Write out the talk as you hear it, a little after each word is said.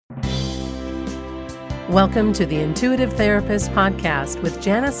Welcome to the Intuitive Therapist Podcast with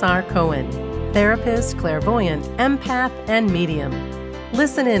Janis Cohen, therapist, clairvoyant, empath, and medium.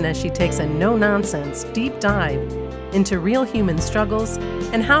 Listen in as she takes a no-nonsense deep dive into real human struggles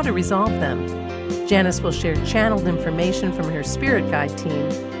and how to resolve them. Janis will share channeled information from her spirit guide team,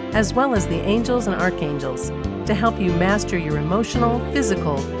 as well as the angels and archangels, to help you master your emotional,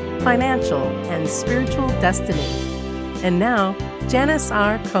 physical, financial, and spiritual destiny. And now, Janis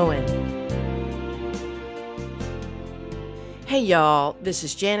R. Cohen. Hey y'all, this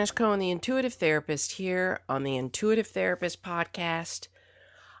is Janis Cohen, the Intuitive Therapist, here on the Intuitive Therapist Podcast.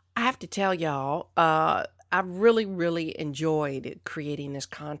 I have to tell y'all, I've really enjoyed creating this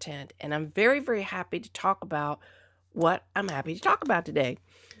content, and I'm very happy to talk about what I'm happy to talk about today.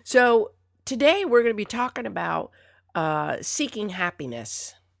 So today we're going to be talking about seeking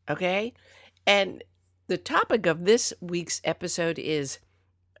happiness, okay? And the topic of this week's episode is,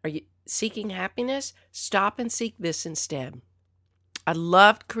 are you seeking happiness? Stop and seek this instead. I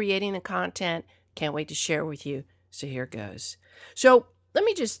loved creating the content. Can't wait to share with you. So here goes. So let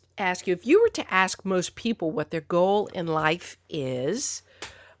me just ask you, if you were to ask most people what their goal in life is,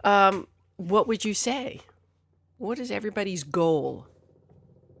 what would you say? What is everybody's goal,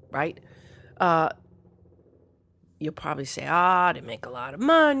 right? You'll probably say, to make a lot of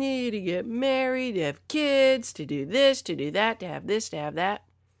money, to get married, to have kids, to do this, to do that, to have this, to have that.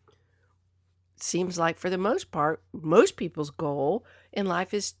 Seems like for the most part, most people's goal in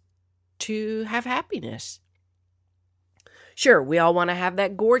life is to have happiness. Sure, we all want to have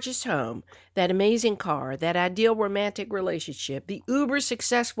that gorgeous home, that amazing car, that ideal romantic relationship, the uber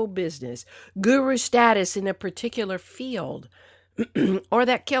successful business, guru status in a particular field, or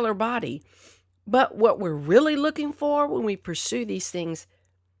that killer body. But what we're really looking for when we pursue these things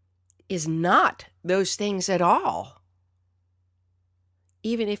is not those things at all.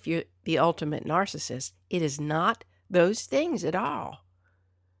 Even if you're the ultimate narcissist, it is not those things at all.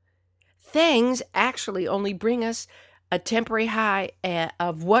 Things actually only bring us a temporary high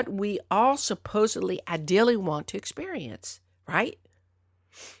of what we all supposedly ideally want to experience, right?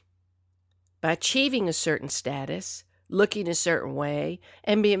 By achieving a certain status, looking a certain way,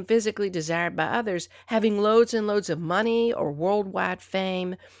 and being physically desired by others, having loads and loads of money or worldwide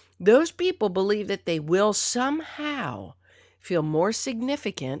fame, those people believe that they will somehow feel more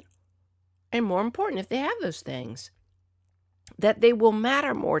significant and more important if they have those things, that they will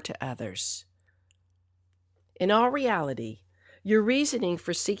matter more to others. In all reality, your reasoning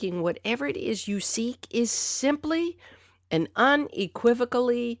for seeking whatever it is you seek is simply and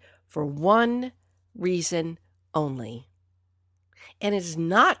unequivocally for one reason only. And it's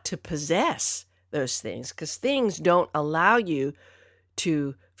not to possess those things, because things don't allow you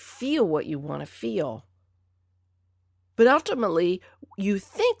to feel what you want to feel. But ultimately, you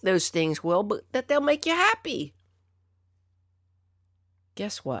think those things will, but that they'll make you happy.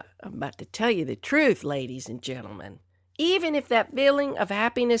 Guess what? I'm about to tell you the truth, ladies and gentlemen. Even if that feeling of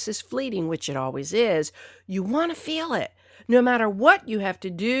happiness is fleeting, which it always is, you want to feel it. No matter what you have to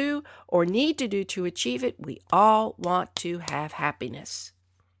do or need to do to achieve it, we all want to have happiness.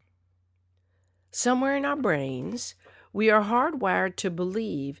 Somewhere in our brains, we are hardwired to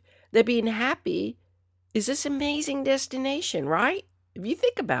believe that being happy is this amazing destination, right? If you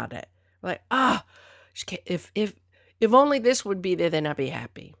think about it, like, if only this would be there, then I'd be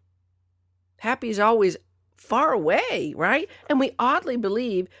happy. Happy is always far away, right? And we oddly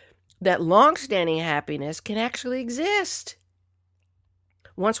believe that long-standing happiness can actually exist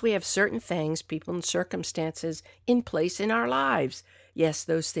once we have certain things, people, and circumstances in place in our lives. Yes,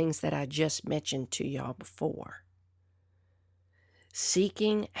 those things that I just mentioned to y'all before.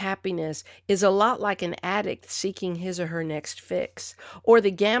 Seeking happiness is a lot like an addict seeking his or her next fix, or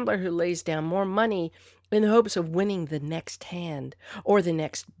the gambler who lays down more money in the hopes of winning the next hand or the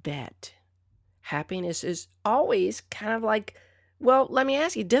next bet. Happiness is always kind of like, well, let me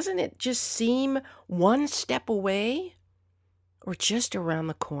ask you, doesn't it just seem one step away or just around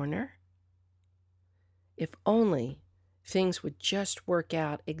the corner? If only things would just work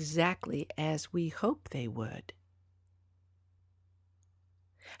out exactly as we hope they would.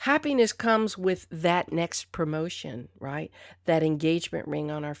 Happiness comes with that next promotion, right? That engagement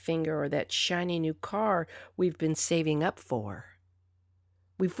ring on our finger or that shiny new car we've been saving up for.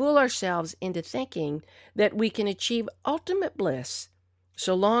 We fool ourselves into thinking that we can achieve ultimate bliss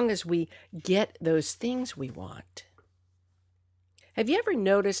so long as we get those things we want. Have you ever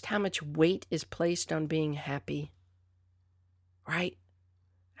noticed how much weight is placed on being happy? Right?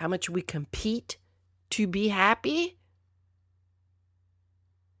 How much we compete to be happy?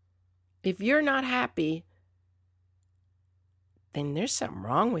 If you're not happy, then there's something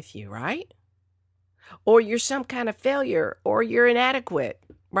wrong with you, right? or you're some kind of failure, or you're inadequate,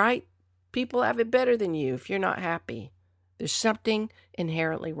 right? People have it better than you if you're not happy. There's something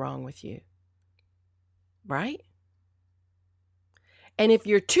inherently wrong with you, right? And if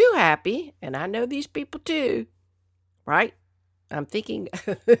you're too happy, and I know these people too, right? I'm thinking,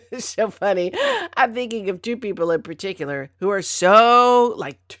 it's so funny. I'm thinking of two people in particular who are so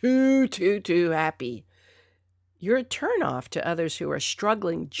like too happy. You're a turnoff to others who are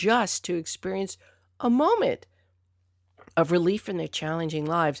struggling just to experience a moment of relief in their challenging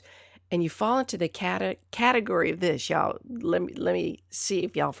lives. And you fall into the category of this, y'all. Let me see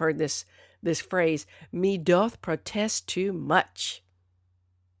if y'all have heard this phrase, me doth protest too much.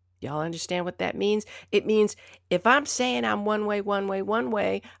 Y'all understand what that means? It means if I'm saying I'm one way,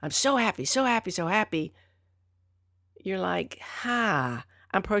 I'm so happy, you're like,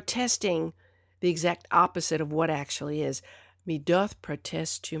 I'm protesting the exact opposite of what actually is. Me doth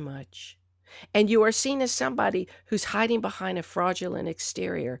protest too much. And you are seen as somebody who's hiding behind a fraudulent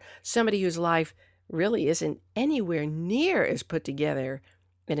exterior, somebody whose life really isn't anywhere near as put together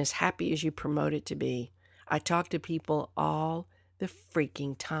and as happy as you promote it to be. I talk to people all the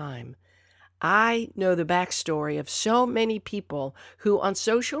freaking time. I know the backstory of so many people who on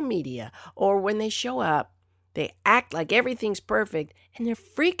social media or when they show up, they act like everything's perfect and they're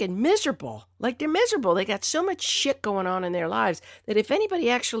freaking miserable. Like they're miserable. They got so much shit going on in their lives that if anybody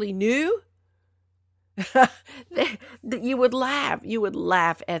actually knew, you would laugh. You would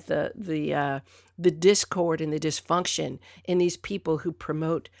laugh at the discord and the dysfunction in these people who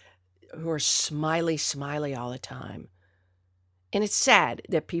are smiley all the time. And it's sad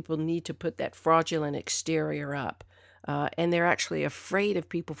that people need to put that fraudulent exterior up. And they're actually afraid of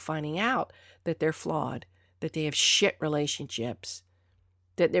people finding out that they're flawed, that they have shit relationships,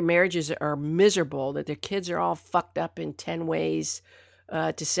 that their marriages are miserable, that their kids are all fucked up in 10 ways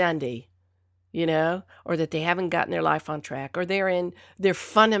to Sunday, or that they haven't gotten their life on track, or they're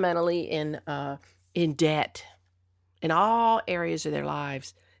fundamentally in debt in all areas of their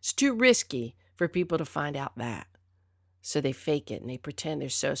lives. It's too risky for people to find out that. So they fake it and they pretend they're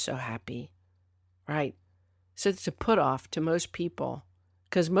so happy, right? So it's a put off to most people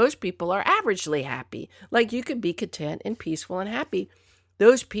because most people are averagely happy. Like you could be content and peaceful and happy.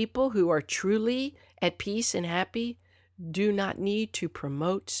 Those people who are truly at peace and happy do not need to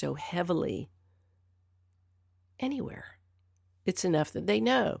promote so heavily anywhere. It's enough that they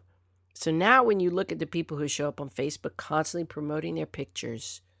know. So now when you look at the people who show up on Facebook constantly promoting their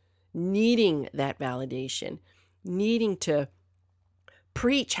pictures, needing that validation, needing to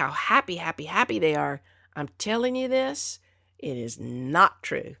preach how happy they are, I'm telling you this, it is not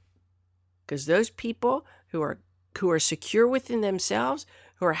true. Because those people who are secure within themselves,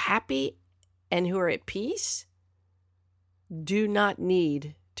 who are happy and who are at peace, do not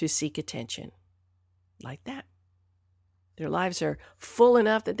need to seek attention like that. Their lives are full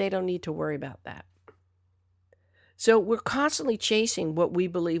enough that they don't need to worry about that. So we're constantly chasing what we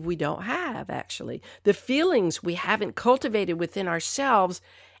believe we don't have, actually. The feelings we haven't cultivated within ourselves,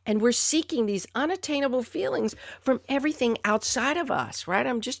 and we're seeking these unattainable feelings from everything outside of us, right?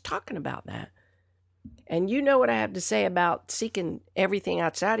 I'm just talking about that. And you know what I have to say about seeking everything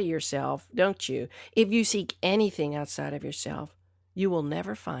outside of yourself, don't you? If you seek anything outside of yourself, you will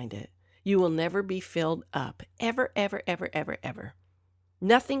never find it. You will never be filled up. Ever.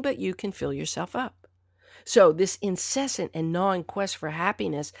 Nothing but you can fill yourself up. So this incessant and gnawing quest for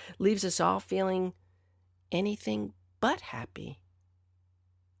happiness leaves us all feeling anything but happy,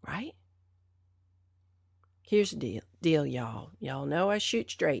 right? Here's the deal, y'all. Y'all know I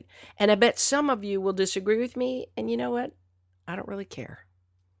shoot straight. And I bet some of you will disagree with me. And you know what? I don't really care.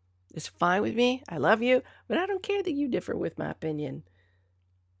 It's fine with me. I love you. But I don't care that you differ with my opinion.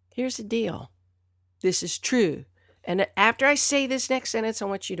 Here's the deal. This is true. And after I say this next sentence, I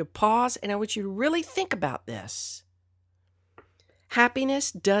want you to pause and I want you to really think about this.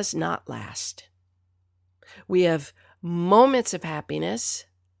 Happiness does not last. We have moments of happiness.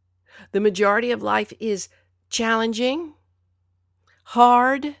 The majority of life is challenging,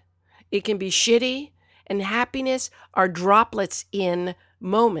 hard, it can be shitty, and happiness are droplets in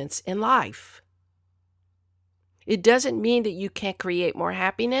moments in life. It doesn't mean that you can't create more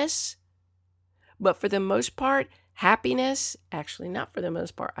happiness, but for the most part, happiness, actually not for the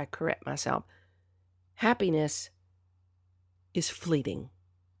most part, I correct myself, happiness is fleeting.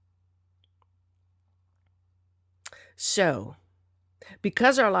 So,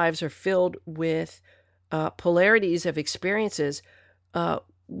 because our lives are filled with polarities of experiences,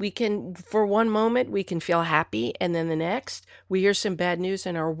 we can, for one moment, we can feel happy, and then the next, we hear some bad news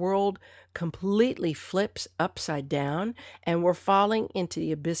and our world completely flips upside down, and we're falling into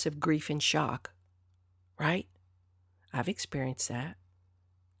the abyss of grief and shock, right? I've experienced that.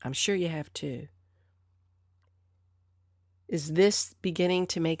 I'm sure you have too. Is this beginning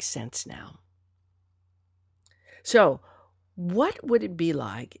to make sense now? So, what would it be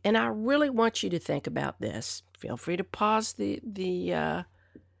like? And I really want you to think about this. Feel free to pause the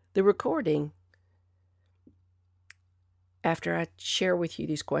recording after I share with you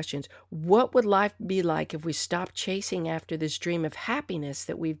these questions. What would life be like if we stopped chasing after this dream of happiness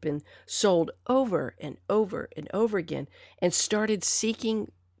that we've been sold over and over and over again and started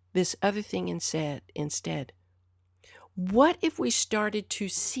seeking this other thing instead? What if we started to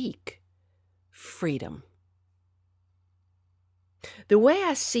seek freedom? The way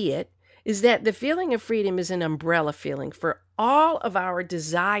I see it is that the feeling of freedom is an umbrella feeling for all of our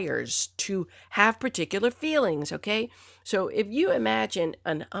desires to have particular feelings, okay? So if you imagine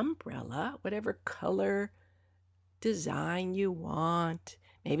an umbrella, whatever color, design you want,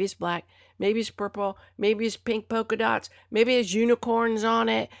 maybe it's black, maybe it's purple, maybe it's pink polka dots, maybe it has unicorns on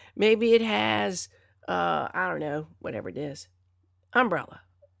it, maybe it has, I don't know, whatever it is, umbrella.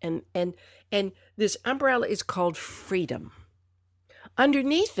 And this umbrella is called freedom.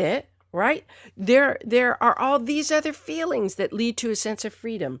 Underneath it, right, there are all these other feelings that lead to a sense of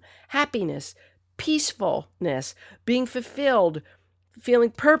freedom, happiness, peacefulness, being fulfilled,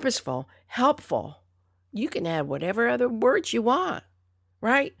 feeling purposeful, helpful. You can add whatever other words you want,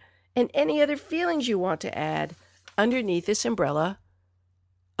 right? And any other feelings you want to add underneath this umbrella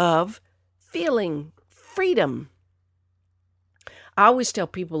of feeling freedom. I always tell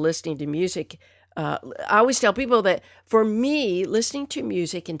people listening to music, I always tell people that for me, listening to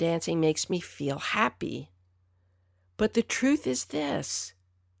music and dancing makes me feel happy. But the truth is this,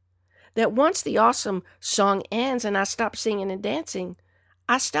 that once the awesome song ends and I stop singing and dancing,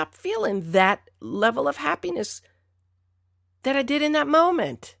 I stop feeling that level of happiness that I did in that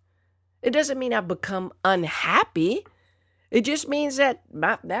moment. It doesn't mean I've become unhappy. It just means that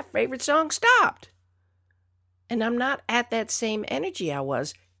that favorite song stopped. And I'm not at that same energy I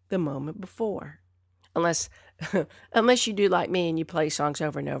was the moment before. Unless you do like me and you play songs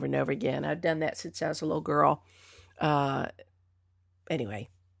over and over and over again. I've done that since I was a little girl. Anyway,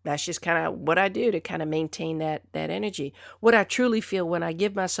 that's just kind of what I do to kind of maintain that energy. What I truly feel when I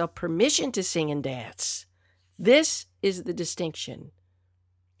give myself permission to sing and dance. This is the distinction.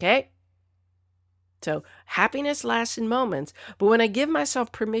 Okay? So happiness lasts in moments, but when I give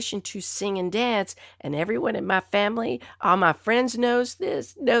myself permission to sing and dance, and everyone in my family, all my friends know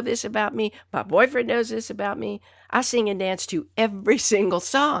this about me, my boyfriend knows this about me, I sing and dance to every single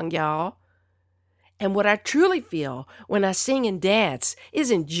song, y'all. And what I truly feel when I sing and dance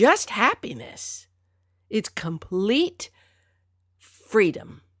isn't just happiness. It's complete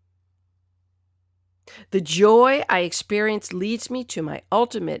freedom. The joy I experience leads me to my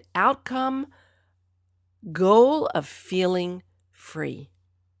ultimate outcome, goal of feeling free.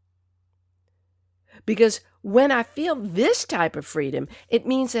 Because when I feel this type of freedom, it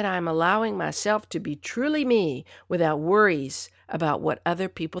means that I'm allowing myself to be truly me without worries about what other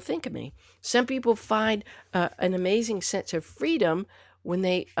people think of me. Some people find an amazing sense of freedom when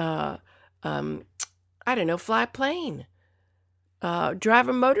they, fly a plane, drive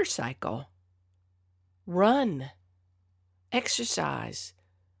a motorcycle, run, exercise,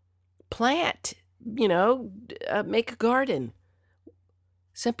 plant, make a garden.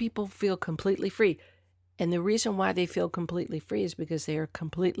 Some people feel completely free. And the reason why they feel completely free is because they are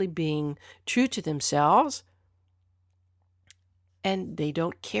completely being true to themselves and they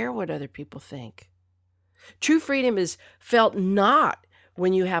don't care what other people think. True freedom is felt not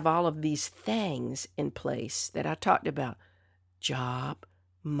when you have all of these things in place that I talked about. Job,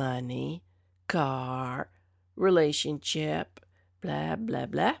 money, car, relationship, blah, blah,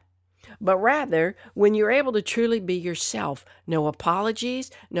 blah. But rather, when you're able to truly be yourself, no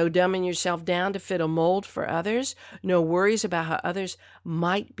apologies, no dumbing yourself down to fit a mold for others, no worries about how others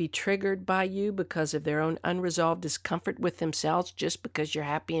might be triggered by you because of their own unresolved discomfort with themselves just because you're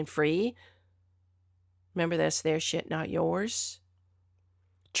happy and free. Remember, that's their shit, not yours.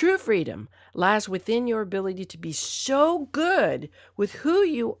 True freedom lies within your ability to be so good with who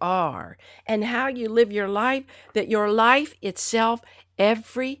you are and how you live your life that your life itself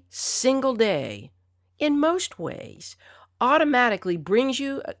every single day, in most ways, automatically brings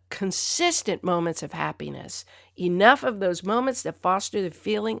you consistent moments of happiness, enough of those moments that foster the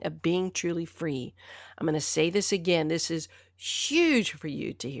feeling of being truly free. I'm going to say this again. This is huge for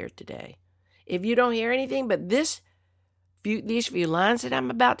you to hear today. If you don't hear anything but these few lines that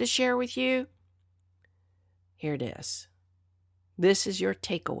I'm about to share with you, here it is. This is your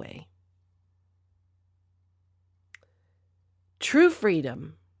takeaway. True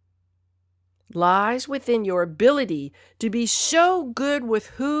freedom lies within your ability to be so good with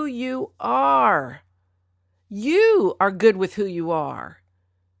who you are. You are good with who you are.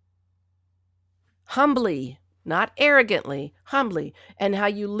 Humbly, not arrogantly, humbly, and how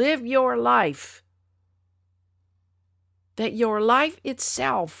you live your life. That your life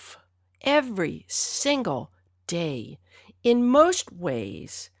itself, every single day, in most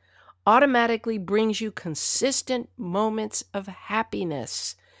ways, automatically brings you consistent moments of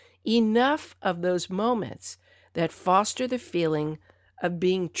happiness. Enough of those moments that foster the feeling of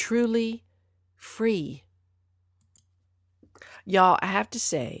being truly free. Y'all, I have to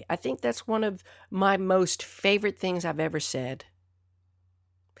say, I think that's one of my most favorite things I've ever said.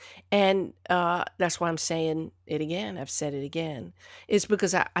 And that's why I'm saying it again. I've said it again. It's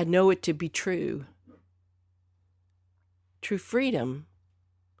because I know it to be true. True freedom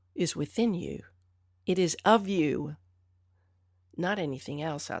is within you. It is of you, not anything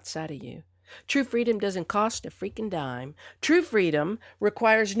else outside of you. True freedom doesn't cost a freaking dime. True freedom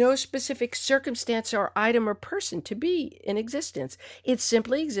requires no specific circumstance or item or person to be in existence. It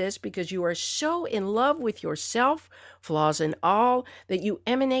simply exists because you are so in love with yourself, flaws and all, that you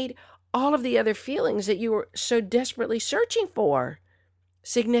emanate all of the other feelings that you are so desperately searching for.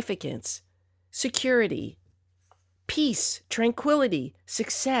 Significance, security, peace, tranquility,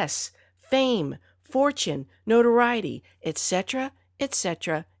 success, fame, fortune, notoriety, etc.,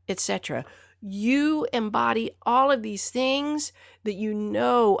 etc., etc. You embody all of these things that you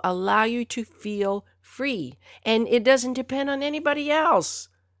know allow you to feel free. And it doesn't depend on anybody else.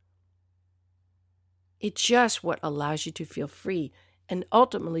 It's just what allows you to feel free. And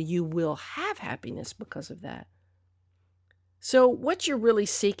ultimately, you will have happiness because of that. So what you're really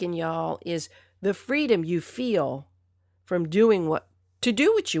seeking, y'all, is the freedom you feel from doing what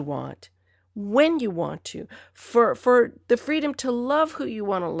you want, when you want to, for the freedom to love who you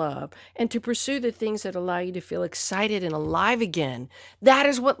want to love and to pursue the things that allow you to feel excited and alive again. That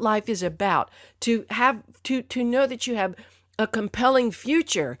is what life is about. To know that you have a compelling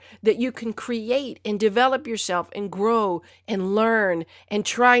future, that you can create and develop yourself and grow and learn and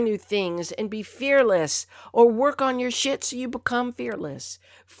try new things and be fearless, or work on your shit so you become fearless.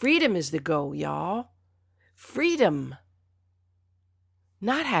 Freedom is the goal, y'all. Freedom.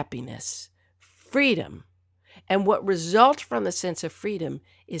 Not happiness. Freedom. And what results from the sense of freedom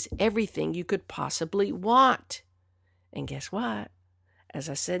is everything you could possibly want. And guess what? As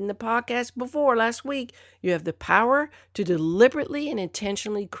I said in the podcast before last week, you have the power to deliberately and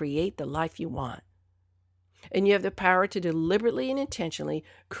intentionally create the life you want. And you have the power to deliberately and intentionally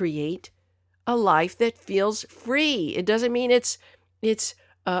create a life that feels free. It doesn't mean it's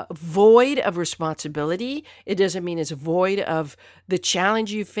void of responsibility. It doesn't mean it's void of the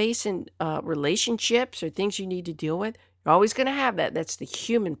challenge you face in relationships or things you need to deal with. You're always going to have that. That's the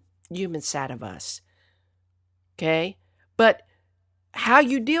human side of us. Okay? But how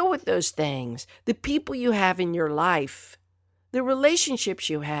you deal with those things, the people you have in your life, the relationships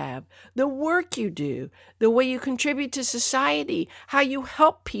you have, the work you do, the way you contribute to society, how you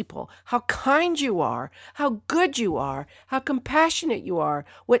help people, how kind you are, how good you are, how compassionate you are,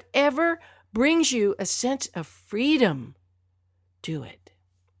 whatever brings you a sense of freedom, do it.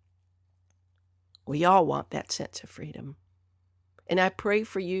 We all want that sense of freedom. And I pray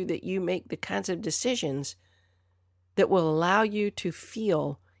for you that you make the kinds of decisions that will allow you to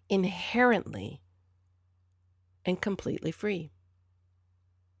feel inherently and completely free.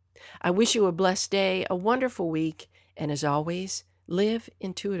 I wish you a blessed day, a wonderful week, and as always, live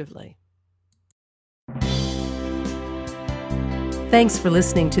intuitively. Thanks for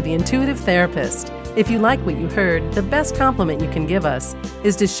listening to The Intuitive Therapist. If you like what you heard, the best compliment you can give us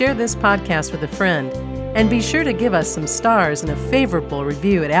is to share this podcast with a friend. And be sure to give us some stars and a favorable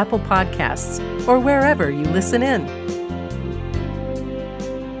review at Apple Podcasts or wherever you listen in.